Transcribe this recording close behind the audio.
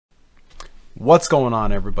What's going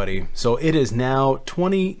on, everybody? So it is now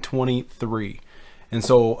 2023. And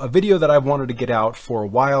so a video that I've wanted to get out for a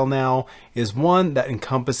while now is one that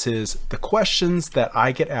encompasses the questions that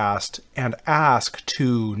I get asked and ask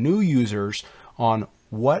to new users on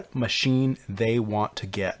what machine they want to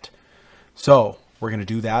get. So we're going to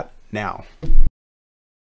do that now.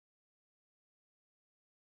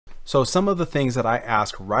 So some of the things that I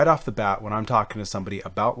ask right off the bat when I'm talking to somebody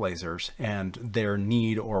about lasers and their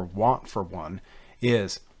need or want for one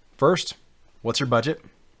is, first, what's your budget?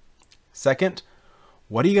 Second,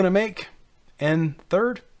 what are you going to make? And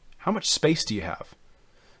third, how much space do you have?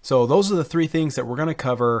 So those are the three things that we're going to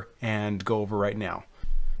cover and go over right now.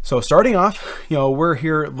 So starting off, we're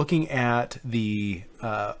here looking at the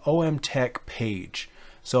Omtech page.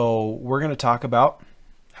 So we're going to talk about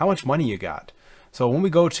how much money you got. So when we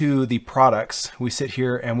go to the products, we sit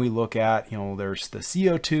here and we look at, there's the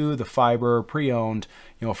CO2, the fiber, pre-owned.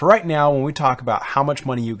 For right now, when we talk about how much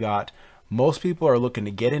money you got, most people are looking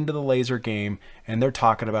to get into the laser game and they're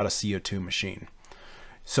talking about a CO2 machine.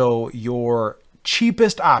 So your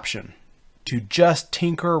cheapest option to just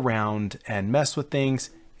tinker around and mess with things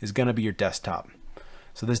is going to be your desktop.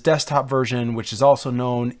 So this desktop version, which is also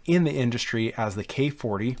known in the industry as the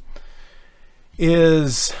K40,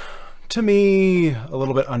 is, to me, a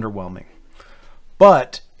little bit underwhelming,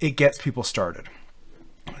 but it gets people started.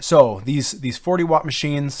 So these 40 watt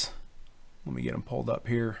machines, let me get them pulled up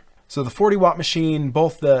here. So the 40 watt machine,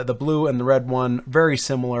 both the blue and the red one, very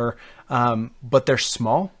similar, but they're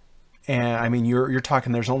small. And I mean, you're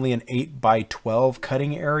talking, there's only an 8x12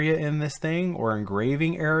 cutting area in this thing, or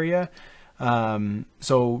engraving area.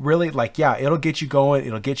 So really, it'll get you going.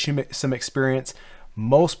 It'll get you some experience.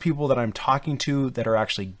 Most people that I'm talking to that are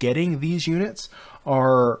actually getting these units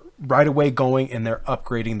are right away going and they're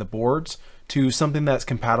upgrading the boards to something that's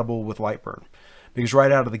compatible with Lightburn, because right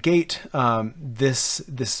out of the gate,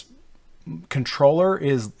 this controller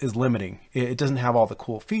is limiting. It doesn't have all the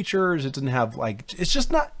cool features. It doesn't have it's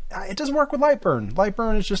just not, it doesn't work with Lightburn.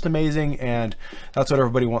 Lightburn is just amazing, and that's what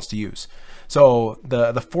everybody wants to use. So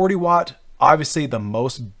the 40 watt, obviously the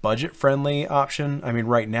most budget friendly option. I mean,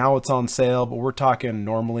 right now it's on sale, but we're talking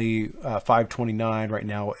normally $529. Right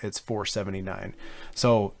now it's $479.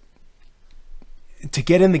 So to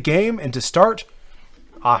get in the game and to start,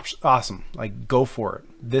 awesome. Go for it.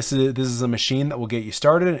 This is a machine that will get you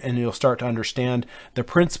started, and you'll start to understand the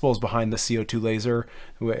principles behind the CO2 laser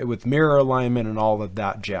with mirror alignment and all of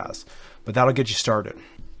that jazz. But that'll get you started.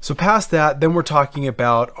 So past that, then we're talking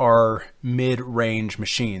about our mid-range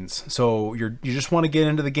machines. So you just want to get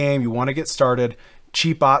into the game, you want to get started.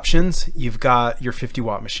 Cheap options, you've got your 50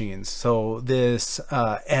 watt machines. So this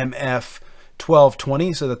MF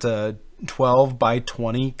 1220, so that's a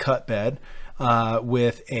 12x20 cut bed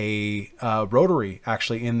with a rotary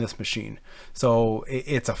actually in this machine. So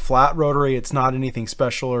it's a flat rotary. It's not anything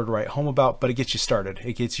special or to write home about, but it gets you started.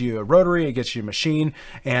 It gets you a rotary, it gets you a machine,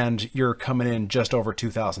 and you're coming in just over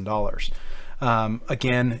 $2,000.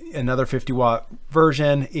 Again, another 50 watt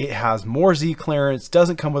version. It has more Z clearance,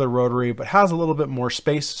 doesn't come with a rotary, but has a little bit more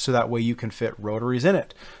space, so that way you can fit rotaries in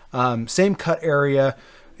it. Same cut area.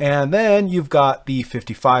 And then you've got the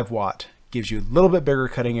 55 watt. Gives you a little bit bigger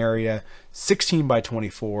cutting area,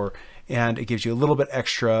 16x24, and it gives you a little bit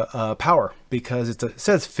extra power, because it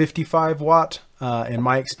says 55 watt. In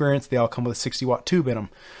my experience, they all come with a 60 watt tube in them.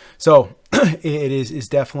 So it is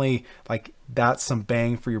definitely that's some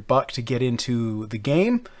bang for your buck to get into the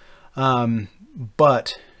game.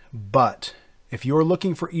 But if you're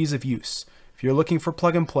looking for ease of use, if you're looking for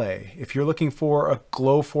plug and play, if you're looking for a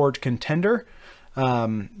Glowforge contender,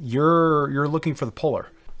 you're looking for the Polar.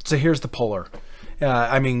 So here's the Polar.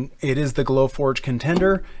 I mean, it is the Glowforge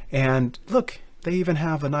contender, and look, they even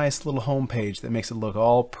have a nice little home page that makes it look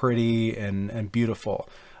all pretty and beautiful.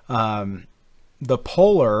 The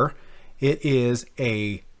Polar, it is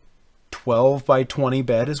a 12x20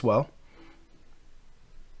 bed as well.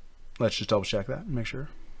 Let's just double check that and make sure.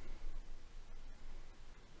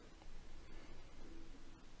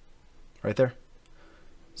 Right there.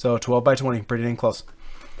 So 12x20, pretty dang close.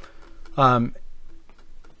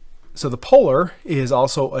 So the Polar is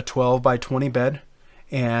also a 12x20 bed,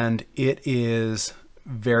 and it is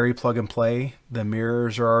very plug and play. The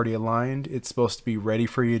mirrors are already aligned. It's supposed to be ready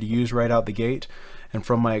for you to use right out the gate. And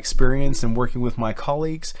from my experience and working with my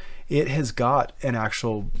colleagues, it has got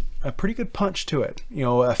a pretty good punch to it.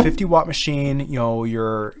 A 50 watt machine,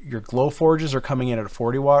 your Glowforges are coming in at a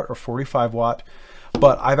 40 watt or 45 watt.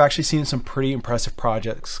 But I've actually seen some pretty impressive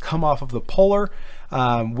projects come off of the Polar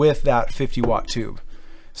with that 50 watt tube.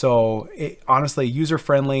 So honestly,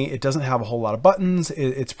 user-friendly. It doesn't have a whole lot of buttons.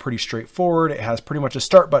 It's pretty straightforward. It has pretty much a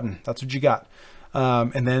start button. That's what you got.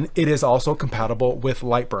 And then it is also compatible with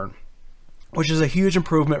Lightburn, which is a huge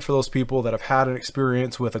improvement for those people that have had an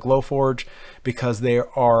experience with a Glowforge, because they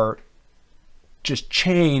are just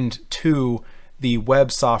chained to the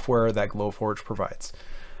web software that Glowforge provides.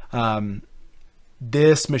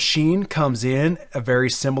 This machine comes in a very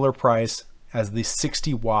similar price as the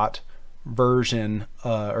 60 watt version,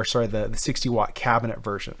 the 60 watt cabinet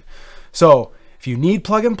version. So if you need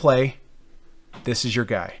plug and play, this is your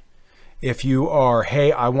guy. If you are,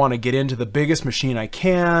 hey, I want to get into the biggest machine I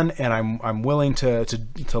can, and I'm willing to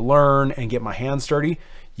learn and get my hands dirty,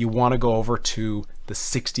 you want to go over to the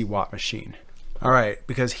 60 watt machine. All right,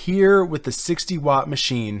 because here with the 60 watt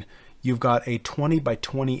machine, you've got a 20 by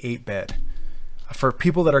 28 bed. For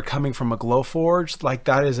people that are coming from a Glowforge, like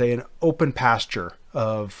that is an open pasture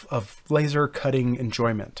of laser cutting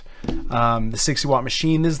enjoyment. The 60 watt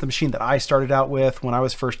machine, this is the machine that I started out with when I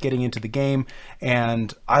was first getting into the game,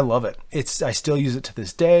 and I love it. I still use it to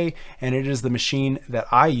this day, and it is the machine that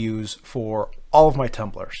I use for all of my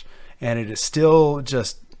tumblers, and it is still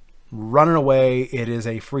just running away. It is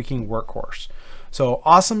a freaking workhorse. So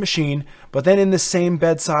awesome machine. But then in the same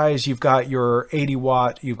bed size, you've got your 80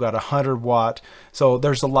 watt, you've got 100 watt. So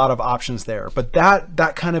there's a lot of options there. But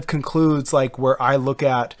that kind of concludes like where I look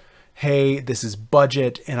at, hey, this is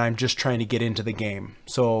budget and I'm just trying to get into the game.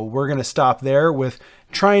 So we're going to stop there with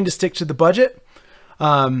trying to stick to the budget.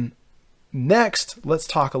 Next, let's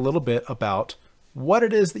talk a little bit about what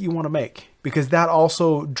it is that you want to make, because that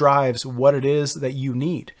also drives what it is that you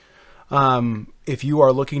need. If you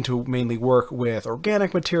are looking to mainly work with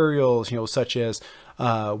organic materials, such as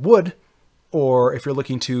wood, or if you're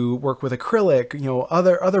looking to work with acrylic,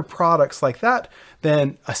 other products like that,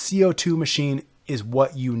 then a CO2 machine is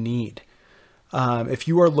what you need. If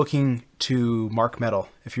you are looking to mark metal,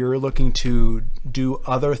 if you're looking to do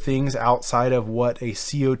other things outside of what a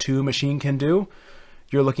CO2 machine can do,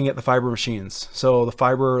 you're looking at the fiber machines. So the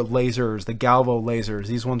fiber lasers, the galvo lasers,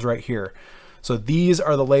 these ones right here. So these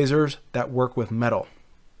are the lasers that work with metal.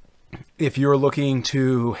 If you're looking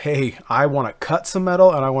to, hey, I want to cut some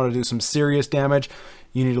metal and I want to do some serious damage,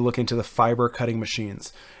 you need to look into the fiber cutting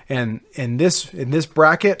machines. And in this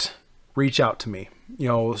bracket, reach out to me.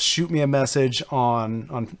 Shoot me a message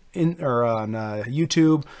on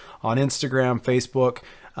YouTube, on Instagram, Facebook,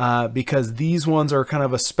 because these ones are kind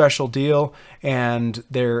of a special deal, and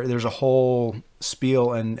there's a whole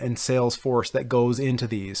spiel and sales force that goes into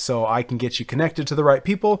these. So I can get you connected to the right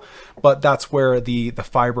people, but that's where the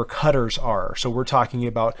fiber cutters are. So we're talking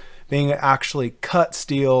about being actually cut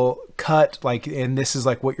steel, and this is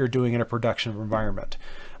like what you're doing in a production environment.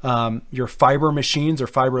 Your fiber machines or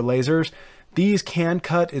fiber lasers, these can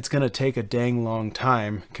cut. It's going to take a dang long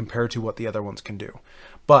time compared to what the other ones can do.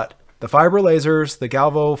 But the fiber lasers, the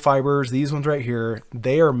galvo fibers, these ones right here,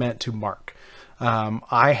 they are meant to mark.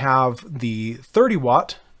 I have the 30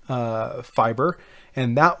 watt fiber,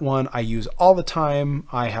 and that one I use all the time.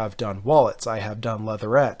 I have done wallets, I have done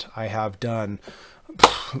leatherette, I have done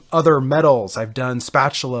other metals, I've done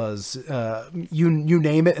spatulas, you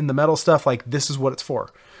name it in the metal stuff, like this is what it's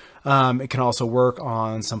for. It can also work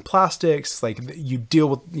on some plastics, like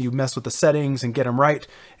you mess with the settings and get them right.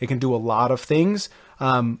 It can do a lot of things,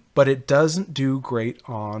 but it doesn't do great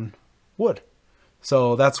on wood.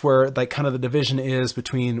 So that's where like kind of the division is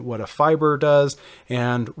between what a fiber does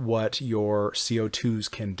and what your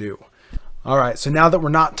CO2s can do. All right, so now that we're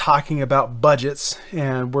not talking about budgets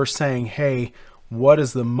and we're saying, hey, what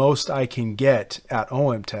is the most I can get at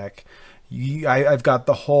Omtech? I've got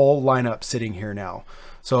the whole lineup sitting here now.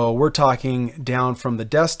 So we're talking down from the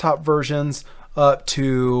desktop versions up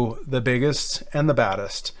to the biggest and the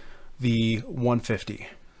baddest, the 150.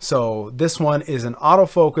 So this one is an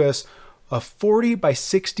autofocus, a 40 by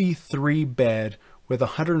 63 bed with a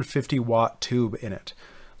 150 watt tube in it.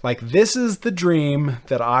 Like this is the dream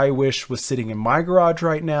that I wish was sitting in my garage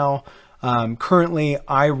right now. Currently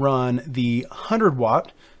I run the 100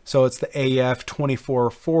 watt. So it's the AF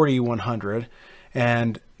 2440-100,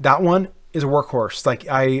 and that one is a workhorse. Like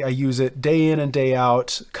I use it day in and day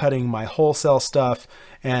out, cutting my wholesale stuff,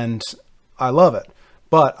 and I love it.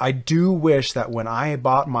 But I do wish that when I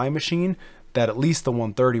bought my machine, that at least the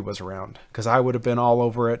 130 was around, because I would have been all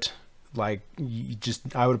over it. Like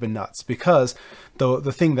I would have been nuts, because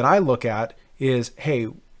the thing that I look at is, hey,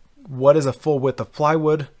 what is a full width of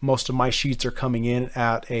plywood? Most of my sheets are coming in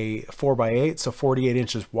at a 4x8, so 48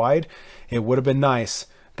 inches wide. It would have been nice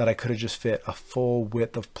that I could have just fit a full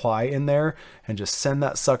width of ply in there and just send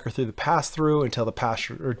that sucker through the pass through until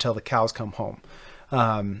the cows come home.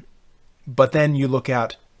 But then you look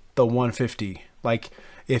at the 150, like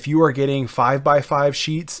if you are getting 5x5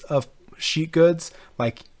 sheets of sheet goods,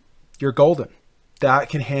 like you're golden. That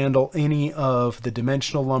can handle any of the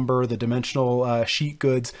dimensional lumber, the dimensional sheet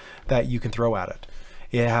goods that you can throw at it.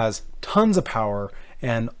 It has tons of power.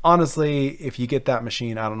 And honestly, if you get that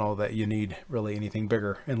machine, I don't know that you need really anything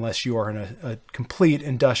bigger unless you are in a complete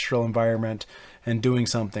industrial environment and doing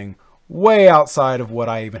something way outside of what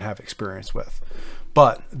I even have experience with.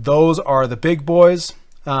 But those are the big boys.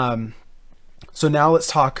 So now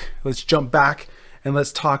let's jump back and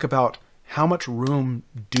let's talk about how much room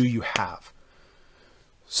do you have?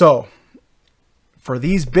 So for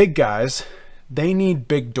these big guys, they need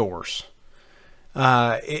big doors.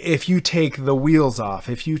 If you take the wheels off,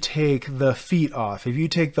 if you take the feet off, if you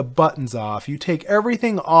take the buttons off, you take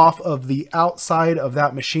everything off of the outside of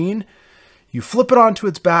that machine, you flip it onto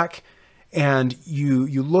its back and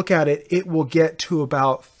you look at it, it will get to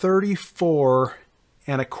about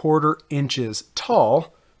 34¼ inches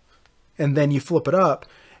tall. And then you flip it up.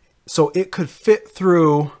 So it could fit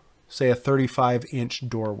through, say, a 35-inch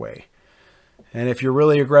doorway. And if you're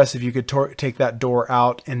really aggressive, you could take that door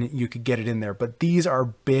out and you could get it in there. But these are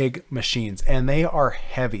big machines and they are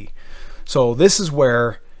heavy. So this is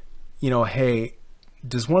where, hey,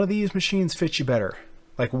 does one of these machines fit you better?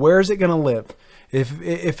 Like, where is it going to live?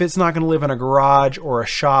 If it's not going to live in a garage or a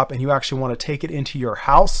shop and you actually want to take it into your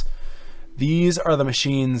house, these are the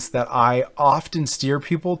machines that I often steer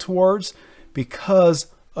people towards because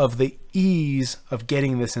of the ease of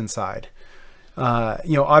getting this inside.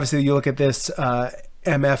 Obviously you look at this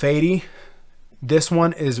MF80, this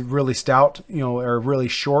one is really stout, or really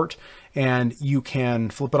short, and you can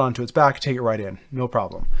flip it onto its back, take it right in, no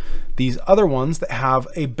problem. These other ones that have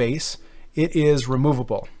a base, it is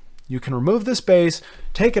removable. You can remove this base,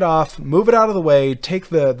 take it off, move it out of the way, take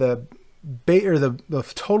the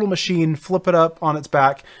total machine, flip it up on its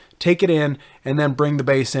back, take it in, and then bring the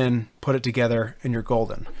base in, put it together, and you're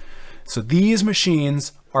golden. So these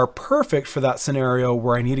machines are perfect for that scenario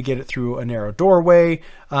where I need to get it through a narrow doorway.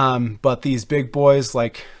 But these big boys,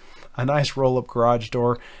 like a nice roll-up garage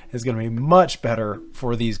door, is going to be much better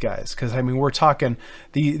for these guys. Because, I mean, we're talking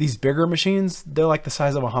these bigger machines, they're like the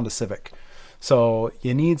size of a Honda Civic. So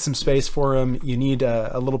you need some space for them. You need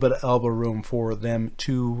a little bit of elbow room for them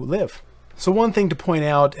to live. So one thing to point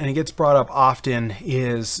out, and it gets brought up often,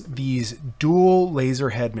 is these dual laser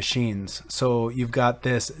head machines. So you've got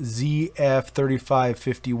this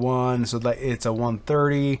ZF3551, so that it's a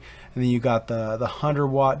 130, and then you got the 100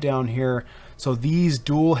 watt down here. So these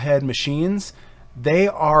dual head machines, they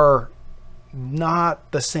are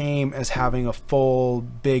not the same as having a full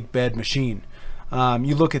big bed machine.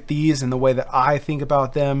 You look at these, and the way that I think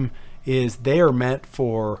about them is they are meant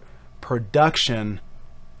for production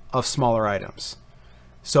of smaller items.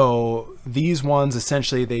 So these ones,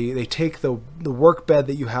 essentially, they take the work bed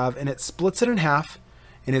that you have and it splits it in half,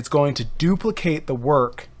 and it's going to duplicate the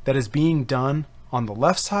work that is being done on the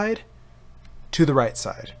left side to the right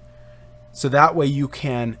side. So that way you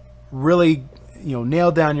can really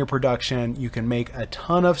nail down your production. You can make a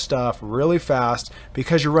ton of stuff really fast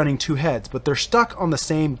because you're running two heads, but they're stuck on the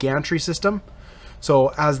same gantry system.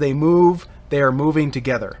 So as they move, they are moving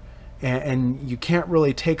together. And you can't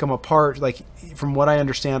really take them apart. Like, from what I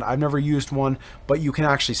understand, I've never used one, but you can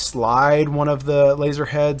actually slide one of the laser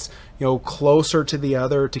heads, closer to the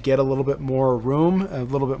other to get a little bit more room, a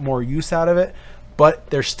little bit more use out of it. But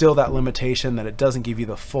there's still that limitation that it doesn't give you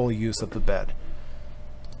the full use of the bed.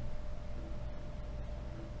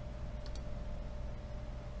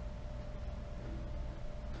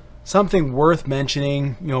 Something worth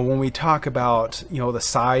mentioning, when we talk about, the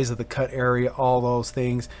size of the cut area, all those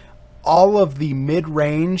things, all of the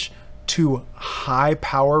mid-range to high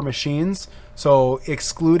power machines, so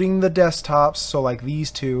excluding the desktops, so like these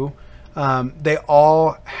two, they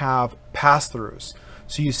all have pass-throughs.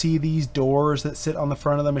 So you see these doors that sit on the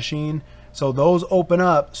front of the machine, so those open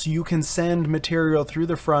up so you can send material through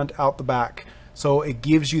the front, out the back. So it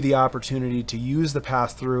gives you the opportunity to use the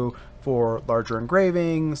pass-through for larger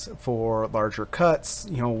engravings, for larger cuts,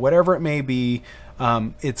 whatever it may be.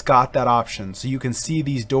 It's got that option. So you can see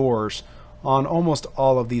these doors on almost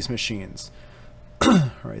all of these machines.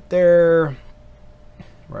 Right there,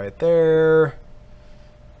 right there.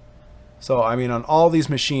 So, I mean, on all these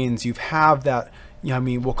machines, you have that,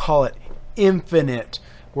 we'll call it infinite,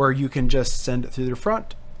 where you can just send it through the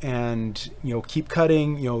front and, keep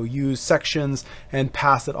cutting, use sections and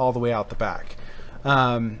pass it all the way out the back.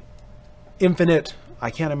 Infinite, I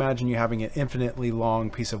can't imagine you having an infinitely long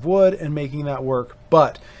piece of wood and making that work,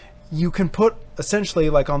 but you can put essentially,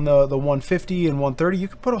 like on the 150 and 130, you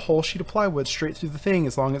can put a whole sheet of plywood straight through the thing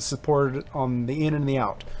as long as it's supported on the in and the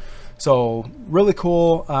out. So really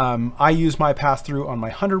cool. I use my pass-through on my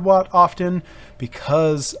 100-watt often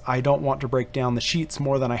because I don't want to break down the sheets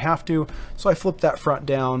more than I have to. So I flip that front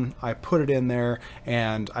down, I put it in there,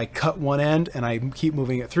 and I cut one end, and I keep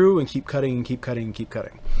moving it through and keep cutting and keep cutting and keep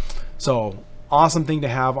cutting. So awesome thing to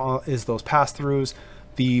have is those pass-throughs.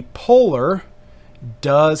 The Polar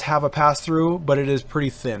does have a pass-through, but it is pretty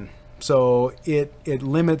thin. So it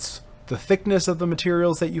limits the thickness of the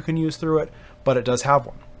materials that you can use through it, but it does have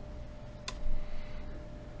one.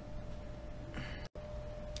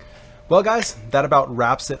 Well, guys, that about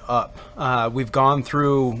wraps it up. We've gone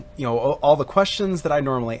through, all the questions that I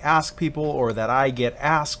normally ask people or that I get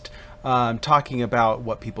asked, talking about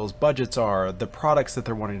what people's budgets are, the products that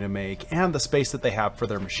they're wanting to make, and the space that they have for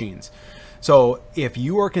their machines. So if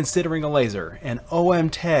you are considering a laser and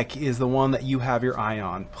Omtech is the one that you have your eye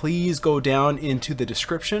on, please go down into the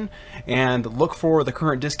description and look for the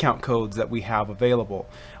current discount codes that we have available.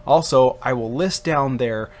 Also, I will list down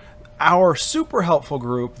there our super helpful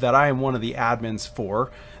group that I am one of the admins for,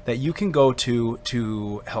 that you can go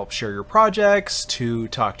to help share your projects, to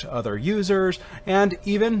talk to other users, and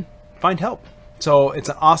even find help. So it's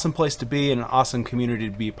an awesome place to be and an awesome community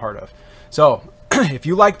to be a part of. So if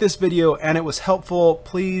you like this video and it was helpful,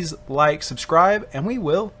 please like, subscribe, and we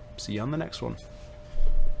will see you on the next one.